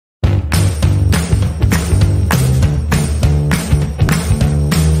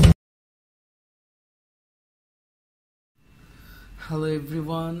Hello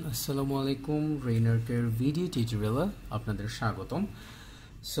everyone, আসসালামু আলাইকুম। রেইনার্কের video টিউটোরিয়ালে আপনাদের স্বাগতম।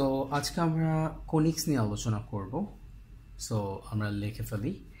 সো আজকে আমরা কোনিক্স নিয়ে আলোচনা করব। সো আমরা লিখে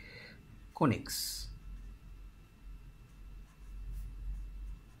ফেলি কোনিক্স।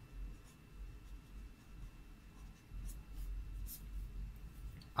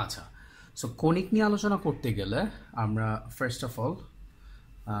 আচ্ছা, সো কোনিক নিয়ে আলোচনা করতে গেলে আমরা ফার্স্ট অফ অল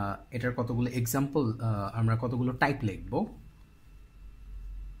এটার কতগুলো এক্সাম্পল, আমরা কতগুলো টাইপ লিখব।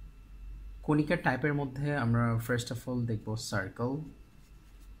 কোনিকের টাইপের মধ্যে আমরা ফার্স্ট অফ অল দেখব সার্কেল,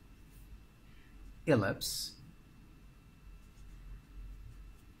 এলিপস,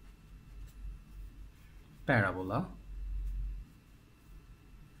 প্যারাবোলা,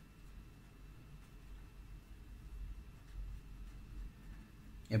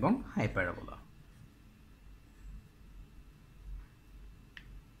 এবং হাইপারাবোলা।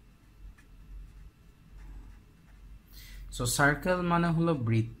 সো সার্কেল মানে হলো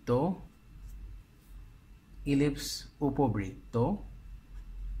বৃত্ত, ইলিপস উপবৃত্ত,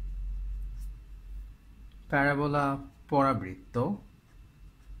 প্যারাবোলা পরাবৃত্ত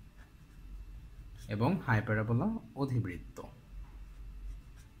এবং হাইপারাবোলা অধিবৃত্ত।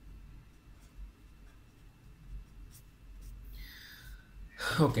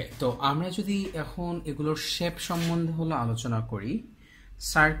 ওকে, তো আমরা যদি এখন এগুলোর শেপ সম্বন্ধে হলো আলোচনা করি।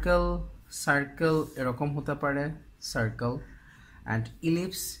 সার্কেল এরকম হতে পারে, সার্কেল। অ্যান্ড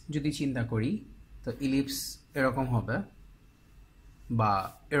ইলিপস যদি চিন্তা করি তো ইলিপস এরকম হবে বা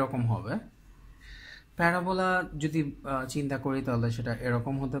এরকম হবে। প্যারাবোলা যদি চিন্তা করি তাহলে সেটা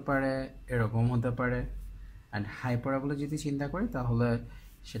এরকম হতে পারে, এরকম হতে পারে। অ্যান্ড হাইপারাবোলা যদি চিন্তা করি তাহলে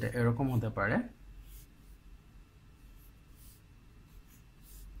সেটা এরকম হতে পারে।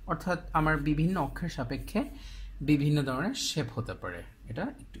 অর্থাৎ আমার বিভিন্ন অক্ষের সাপেক্ষে বিভিন্ন ধরনের শেপ হতে পারে, এটা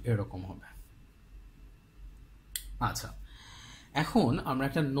একটু এরকম হবে। আচ্ছা, এখন আমরা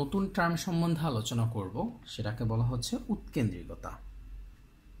একটা নতুন টার্ম সম্বন্ধে আলোচনা করব, সেটাকে বলা হচ্ছে উৎকেন্দ্রিকতা।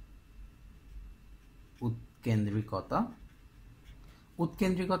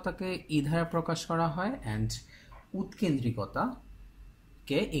 উৎকেন্দ্রিকতাকে ই ধারা প্রকাশ করা হয়, অ্যান্ড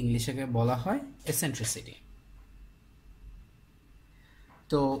উৎকেন্দ্রিকতাকে ইংলিশে বলা হয় এসেন্ট্রিসিটি।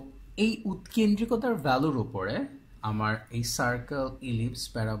 তো এই উৎকেন্দ্রিকতার ভ্যালুর উপরে আমার এই সার্কেল, ইলিপস,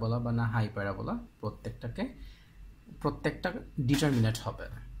 প্যারাবোলা বা না হাইপারাবোলা প্রত্যেকটা ডিটারমিনেট হবে।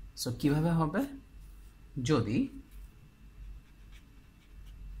 সো কিভাবে হবে? যদি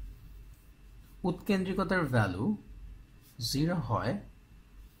উৎকেন্দ্রিকতার ভ্যালু 0 হয়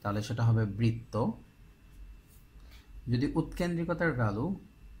তাহলে সেটা হবে বৃত্ত। যদি উৎকেন্দ্রিকতার ভ্যালু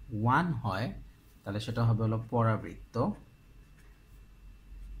 1 হয় তাহলে সেটা হবে হলো পরাবৃত্ত।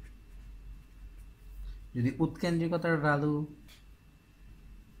 যদি উৎকেন্দ্রিকতার ভ্যালু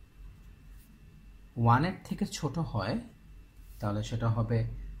 1 এর থেকে ছোট হয় তাহলে সেটা হবে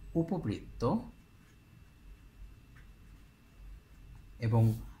উপবৃত্ত। এবং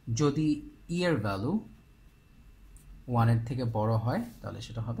যদি ই এর ভ্যালু 1 এর থেকে বড় হয় তাহলে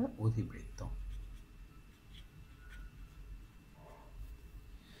সেটা হবে অধিবৃত্ত।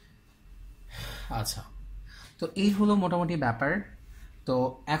 আচ্ছা, তো এই হলো মোটামুটি ব্যাপার। তো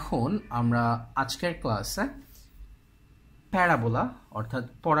এখন আমরা আজকের ক্লাসে প্যারাবোলা অর্থাৎ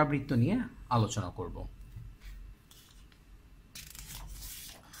পরাবৃত্ত নিয়ে আলোচনা করব।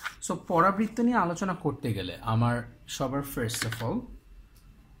 সো পরাবৃত্ত নিয়ে আলোচনা করতে গেলে আমার সবার ফার্স্ট অফ অল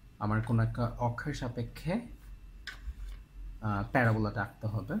আমার কোনো একটা অক্ষের সাপেক্ষে প্যারাবোলাটা আঁকতে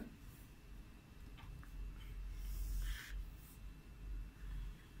হবে।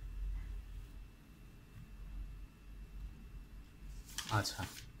 আচ্ছা,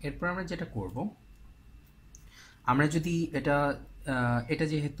 এরপর আমরা যেটা করব, আমরা যদি এটা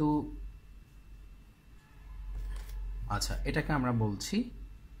যেহেতু আচ্ছা এটাকে আমরা বলছি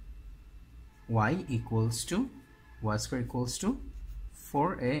y square equals to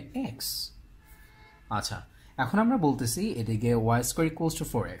 4ax। আচ্ছা, এখন আমরা বলতেছি এদিকে y square equals to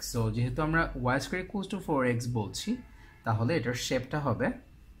 4x। তো যেহেতু আমরা y square equals to 4x বলছি তাহলে এটার শেপটা হবে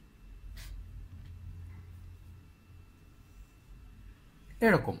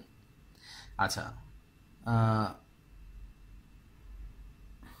এরকম। আচ্ছা,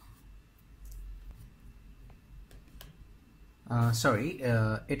 সরি,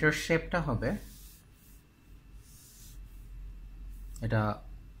 এটার শেপটা হবে এটা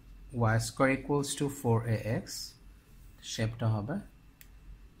y square equals to 4ax, শেপটা হবে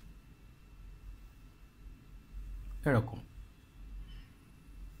এরকম।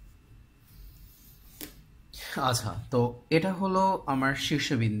 আচ্ছা, তো এটা হলো আমার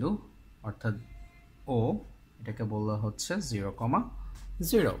শীর্ষবিন্দু অর্থাৎ ও, এটাকে বলা হচ্ছে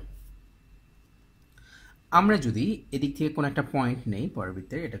 0,0। আমরা যদি এদিক থেকে কোনো একটা পয়েন্ট নেই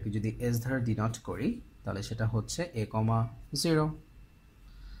পরবর্তীতে, এটাকে যদি এস দ্বারা ডিনোট করি তাহলে সেটা হচ্ছে a,0।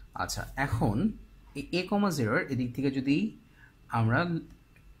 আচ্ছা, এখন এই a,0 এদিক থেকে যদি আমরা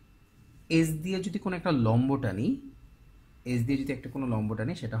এস দিয়ে যদি কোনো একটা লম্ব টানি, এস দিয়ে যদি একটা কোনো লম্ব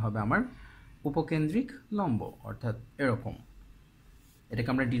টানি, সেটা হবে আমার উপকেন্দ্রিক লম্ব, অর্থাৎ এরকম। এটাকে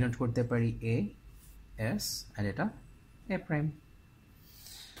আমরা ডিনোট করতে পারি এ এস, আর এটা এ প্রাইম।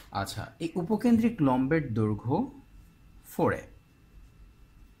 আচ্ছা, এই উপকেন্দ্রিক লম্বের দৈর্ঘ্য 4a।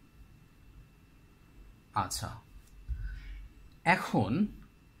 আচ্ছা, এখন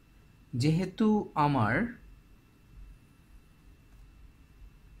যেহেতু আমার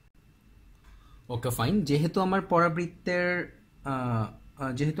যেহেতু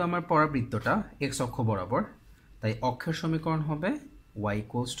আমার পরাবৃত্তটা এক্স অক্ষ বরাবর, তাই অক্ষের সমীকরণ হবে y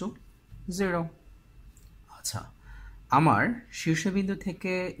 = 0। আচ্ছা, আমার শীর্ষবিন্দু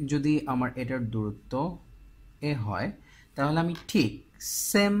থেকে যদি আমার এটার দূরত্ব এ হয়, তাহলে আমি ঠিক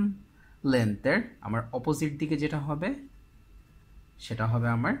সেম লেন্থের আমার অপোজিট দিকে যেটা হবে সেটা হবে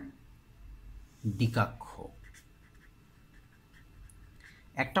আমার দিকাক্ষ।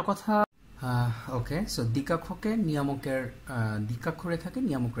 একটা কথা, ওকে, সো দিকাক্ষকে দিকাক্ষ রেখাকে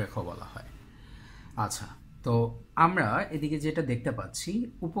নিয়ামক রেখা বলা হয়। আচ্ছা, তো আমরা এদিকে যেটা দেখতে পাচ্ছি,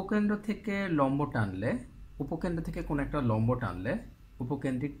 উপকেন্দ্র থেকে কোনো একটা লম্ব টানলে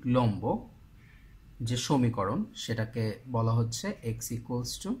উপকেন্দ্রিক লম্ব যে সমীকরণ সেটাকে বলা হচ্ছে x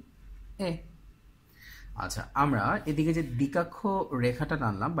 = a। আচ্ছা, আমরা এদিকে যে দিকাক্ষ রেখাটা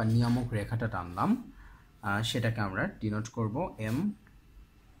টানলাম বা নিয়ামক রেখাটা টানলাম, সেটাকে আমরা ডিনোট করব m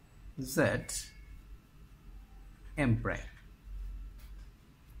z m প্রাইম।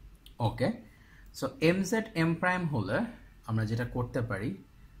 ওকে, so m z m prime হলে আমরা যেটা করতে পারি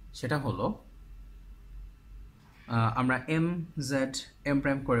সেটা হলো আমরা m z m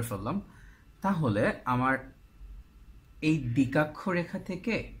প্রাইম করে ফেললাম। তাহলে আমার এই দিকাক্ষ রেখা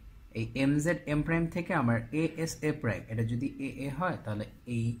থেকে, এই m z m প্রাইম থেকে আমার a s a প্রাইম, এটা যদি a a হয়, তাহলে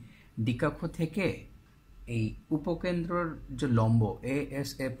এই দিকাক্ষ থেকে এই উপকেন্দ্রর যে লম্ব a s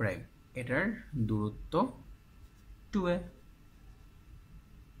a প্রাইম, এটার দূরত্ব 2a।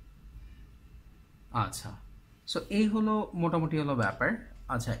 আচ্ছা, সো এই হলো মোটামুটি হলো ব্যাপার।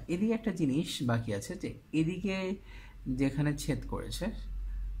 আচ্ছা, এদিকে একটা জিনিস বাকি আছে, যে এদিকে যেখানে ছেদ করেছে,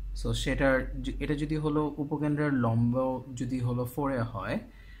 সো এটা যদি হলো উপকেন্দ্রের লম্ব যদি হলো 4a হয়,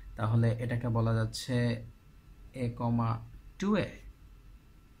 তাহলে এটাকে বলা যাচ্ছে a, 2a,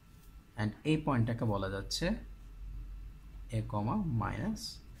 অ্যান্ড এই পয়েন্টটাকে বলা যাচ্ছে a,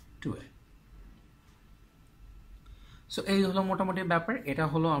 -2a। সো এই হলো মোটামুটি ব্যাপার। এটা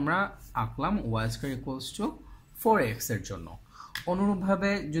হলো আমরা আঁকলাম y² = 4x এর জন্য।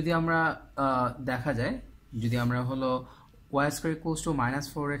 অনুরূপভাবে যদি আমরা দেখা যায়, যদি আমরা হলো y² =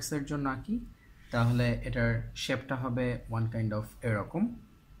 -4x এর জন্য আঁকি, তাহলে এটার শেপটা হবে ওয়ান কাইন্ড অফ এরকম।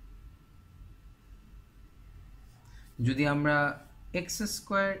 যদি আমরা x²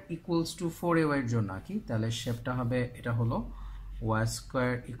 = 4ay এর জন্য আঁকি, তাহলে শেপটা হবে, এটা হলো y²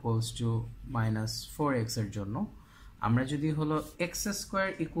 = -4x এর জন্য। আমরা যদি হলো x²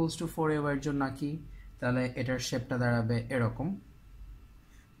 = 4ay এর জন্য আঁকি, তাহলে এটার শেপটা দাঁড়াবে এরকম,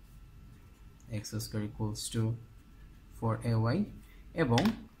 x² = 4ay। এবং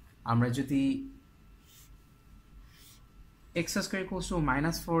আমরা যদি x² =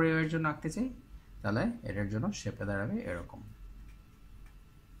 -4ay এর জন্য আঁকতে চাই, তাহলে এটার জন্য শেপটা দাঁড়াবে এরকম।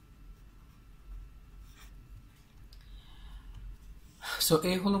 সো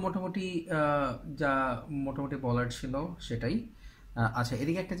এই হলো মোটামুটি যা বলার ছিল সেটাই। আচ্ছা,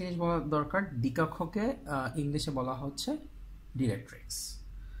 এদিকে একটা জিনিস বলা দরকার, দিকাক্ষকে ইংলিশে বলা হচ্ছে ডিরেক্ট্রিক্স।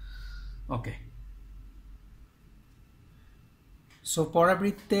 ওকে, সো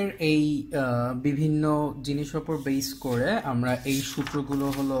পরাবৃত্তের এই বিভিন্ন জিনিসের উপর বেস করে আমরা এই সূত্রগুলো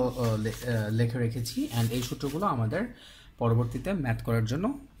হলো লিখে রেখেছি, অ্যান্ড এই সূত্রগুলো আমাদের পরবর্তীতে ম্যাথ করার জন্য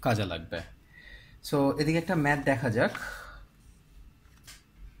কাজে লাগবে। সো এদিকে একটা ম্যাথ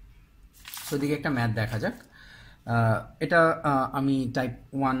দেখা যাক। এটা আমি টাইপ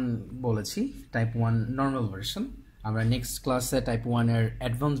 1 বলেছি, টাইপ 1 নর্মাল ভার্সন। আমরা নেক্সট ক্লাসে টাইপ 1 এর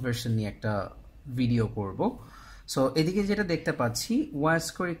অ্যাডভান্স ভার্সন নিয়ে একটা ভিডিও করব। সো এদিকে যেটা দেখতে পাচ্ছি, y²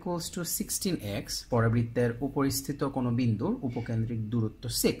 = 16x, পরাবৃত্তের উপরিস্থিত কোনো বিন্দুর উপকেন্দ্রিক দূরত্ব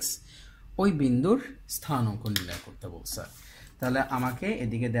 6, ওই বিন্দুর স্থানাঙ্ক নির্ণয় করতে বলছে। তাহলে আমাকে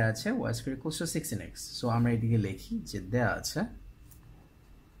এদিকে দেওয়া আছে y² = 16x। সো আমরা এদিকে লিখি যে দেওয়া আছে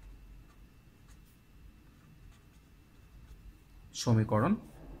সমীকরণ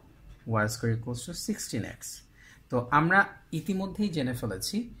y² = 16x। তো আমরা ইতিমধ্যেই জেনে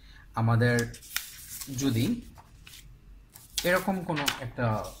ফেলেছি, আমাদের যদি এরকম কোনো একটা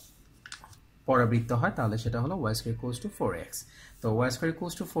পরাবৃত্ত হয় তাহলে সেটা হলো y square equals to 4x। তো y square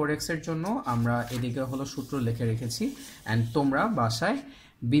equals to 4x এর জন্য আমরা এদিকে হলো সূত্র লিখে রেখেছি, এন্ড তোমরা বাসায়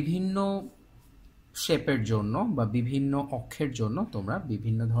বিভিন্ন শেপের জন্য বা বিভিন্ন অক্ষের জন্য তোমরা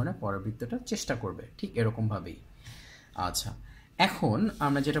বিভিন্ন ধরনের পরাবৃত্তটা চেষ্টা করবে ঠিক এরকম ভাবেই। আচ্ছা, এখন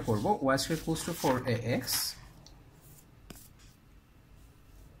আমরা যেটা করব y square equals to 4ax,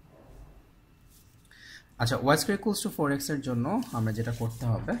 আচ্ছা y square equals to 4x এর জন্য আমরা যেটা করতে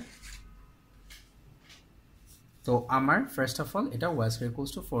হবে, তো আমার ফার্স্ট অফ অল এটা y square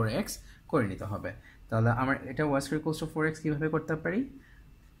equals to 4x করে নিতে হবে। তাহলে আমার এটা y square equals to 4x কিভাবে করতে পারি,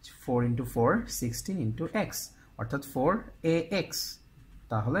 4 into 4 16 into x অর্থাৎ 4ax,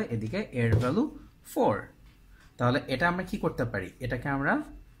 তাহলে এদিকে এর ভ্যালু 4। তাহলে এটা আমরা কি করতে পারি, এটাকে আমরা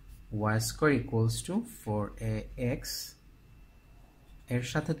y square equals to 4ax এর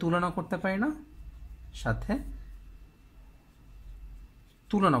সাথে তুলনা করতে পারি না, সাথে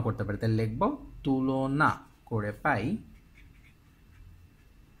তুলনা করতে পারি, তাহলে লিখব তুলনা করে পাই,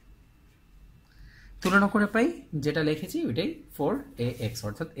 তুলনা করে পাই যেটা লিখেছি ওইটাই 4ax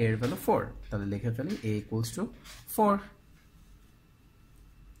অর্থাৎ এর ভ্যালু 4, তাহলে লিখে ফেলি a ইকুয়ালস টু 4।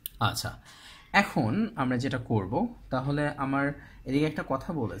 আচ্ছা, এখন আমরা যেটা করব, তাহলে আমার এদিকে একটা কথা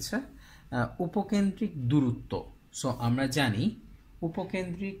বলেছে উপকেন্দ্রিক দূরত্ব। সো আমরা জানি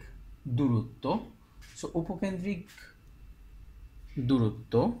উপকেন্দ্রিক দূরত্ব, সো উপকেন্দ্রিক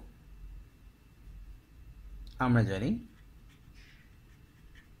দূরত্ব আমরা জানি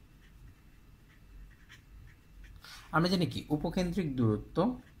কি উপকেন্দ্রিক দূরত্ব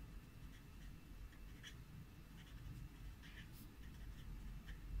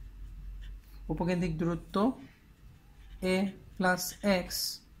a প্লাস এক্স।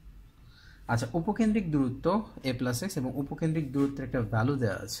 আচ্ছা, উপকেন্দ্রিক দূরত্ব a প্লাস এক্স এবং উপকেন্দ্রিক দূরত্বের একটা ভ্যালু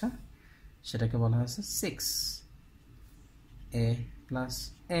দেওয়া আছে, সেটাকে বলা হয়েছে 6a প্লাস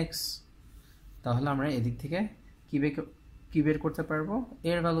এক্স। তাহলে আমরা এদিক থেকে কি বের করতে পারবো,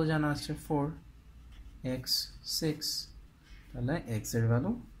 এর ভ্যালু জানা আছে 4x 6, তাহলে x এর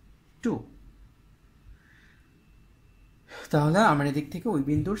ভ্যালু 2। তাহলে আমার এদিক থেকে ওই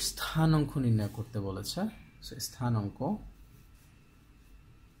বিন্দুর স্থানাঙ্ক নির্ণয় করতে বলেছে, স্থানাঙ্ক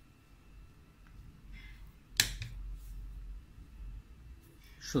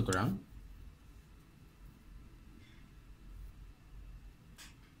সুতরাং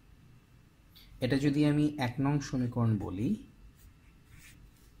এটা যদি আমি 1 নং সমীকরণ বলি,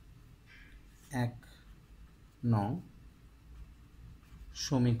 1 নং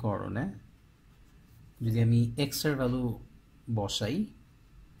সমীকরণে যদি আমি x এর ভ্যালু বসাই,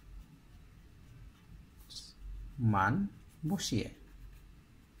 মান বসিয়ে,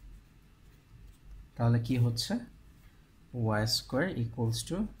 তাহলে কি হচ্ছে y square equals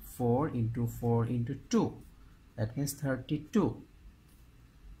to 4 into 4 into 2, that means 32।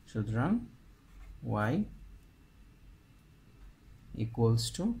 সুতরাং y equals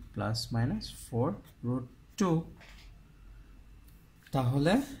to plus minus 4 root 2।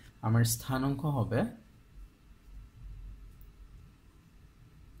 তাহলে আমার স্থানাঙ্ক হবে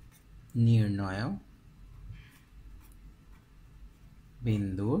নির্ণয়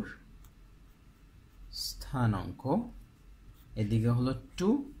বিন্দুর স্থানাঙ্ক, এদিকে হলো 2,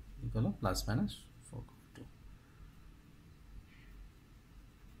 এদিকে হলো প্লাস মাইনাস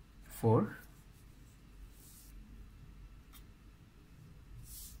 4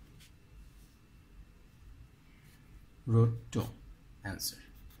 root 2 answer।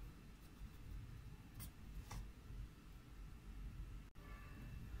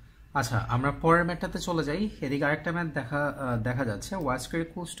 আচ্ছা, আমরা পরের ম্যাথটাতে চলে যাই। এদিকে আরেকটা ম্যাথ দেখা যাচ্ছে y square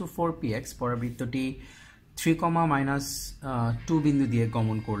equals to 4px, পরাবৃত্তটি 3, -2 বিন্দু দিয়ে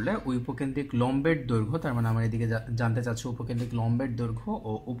গমন করলে ওই উপকেন্দ্রিক লম্বের দৈর্ঘ্য, তার মানে আমরা এদিকে জানতে চাচ্ছি উপকেন্দ্রিক লম্বের দৈর্ঘ্য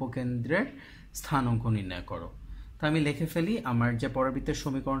ও উপকেন্দ্রের স্থানাঙ্ক নির্ণয় করো। তো আমি লিখে ফেলি, আমার যে পরাবৃত্তের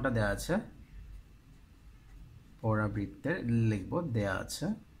সমীকরণটা দেওয়া আছে, পরাবৃত্তের লিখব দেয়া আছে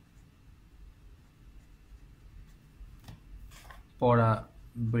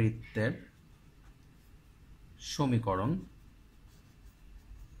পরাবৃত্তের সমীকরণ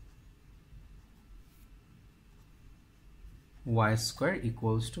y square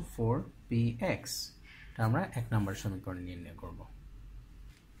equals to 4px, এটা আমরা 1 নম্বর সমীকরণ নির্ণয় করব।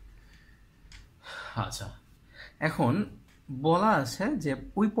 আচ্ছা, এখন বলা আছে যে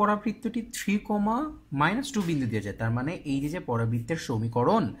ওই পরাবৃত্তটি 3, -2 বিন্দু দিয়ে যায়, তার মানে এই যে পরাবৃত্তের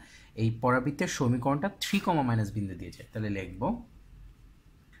সমীকরণ, এই পরাবৃত্তের সমীকরণটা 3, বিন্দু দিয়ে যায়। তাহলে লিখব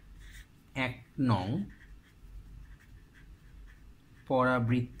 1 নং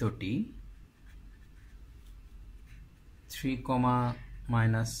পরাবৃত্তটি 3,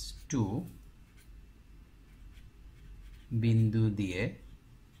 -2 বিন্দু দিয়ে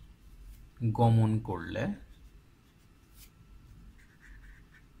গমন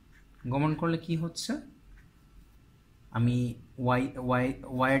করলে কি হচ্ছে, আমি y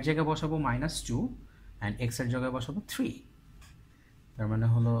এর জায়গায় বসাবো -2 and x এর জায়গায় বসাবো 3, তার মানে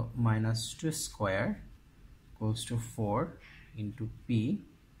হলো -2 square equals to 4 into p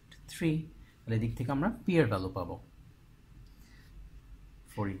 3, তাহলে দিক থেকে আমরা p এর ভ্যালু পাবো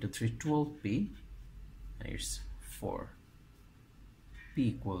 4 into 3 12p and it's 4, p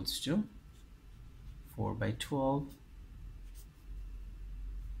equals to 4 by 12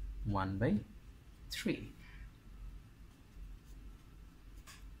 1 by 3.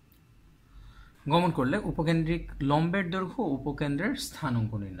 গমন করলে উপকেন্দ্রিক লম্বের দৈর্ঘ্য উপকেন্দ্রের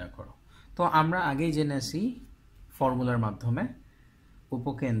স্থানাঙ্ক নির্ণয় করো। তো আমরা আগেই জেনেছি ফর্মুলার মাধ্যমে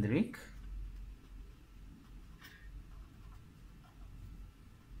উপকেন্দ্রিক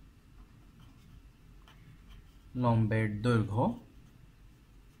লম্বের দৈর্ঘ্য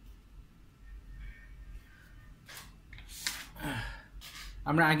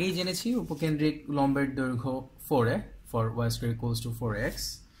আমরা আগেই জেনেছি উপকেন্দ্রিক লম্বের দৈর্ঘ্য 4a for y square equals to 4x,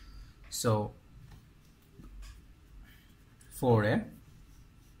 so 4a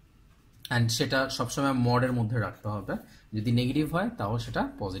and সেটা সবসময় মডের মধ্যে রাখতে হবে, যদি নেগেটিভ হয় তাও সেটা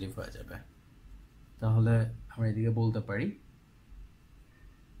পজিটিভ হয়ে যাবে। তাহলে আমরা এদিকে বলতে পারি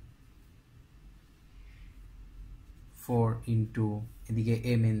 4 into এদিকে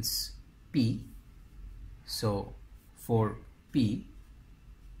a means p, so 4p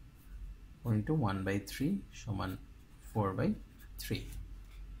into 1 by 3 সমান 4 by 3,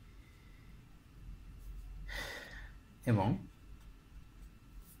 এবং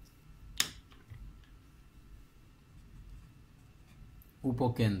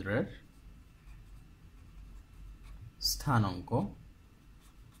উপকেন্দ্রের স্থানাঙ্ক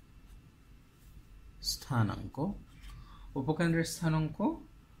উপকেন্দ্রের স্থানাঙ্ক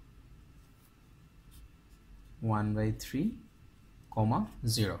 1 by 3,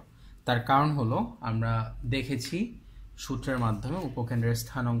 0। তার কারণ হলো আমরা দেখেছি সূত্রের মাধ্যমে উপকেন্দ্রের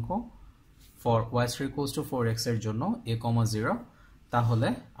স্থানাঙ্ক for y square equals to 4x এর জন্য a, 0, তাহলে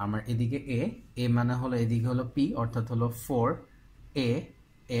আমার এদিকে a মানে হলো এদিকে হলো p অর্থাৎ হলো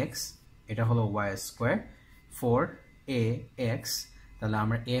 4ax, এটা হলো y স্কয়ার 4ax, তাহলে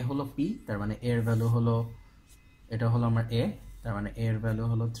আমার a হলো p, তার মানে a এর ভ্যালু হলো, এটা হলো আমার a, তার মানে a এর ভ্যালু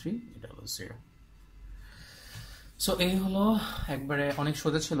হলো 3, এটা হলো 0। সো এই হলো একবারে অনেক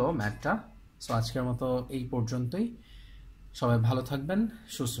সোজা ছিল ম্যাথটা। সো আজকের মতো এই পর্যন্তই, সবাই ভালো থাকবেন,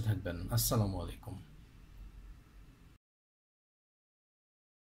 সুস্থ থাকবেন, আসসালামু আলাইকুম।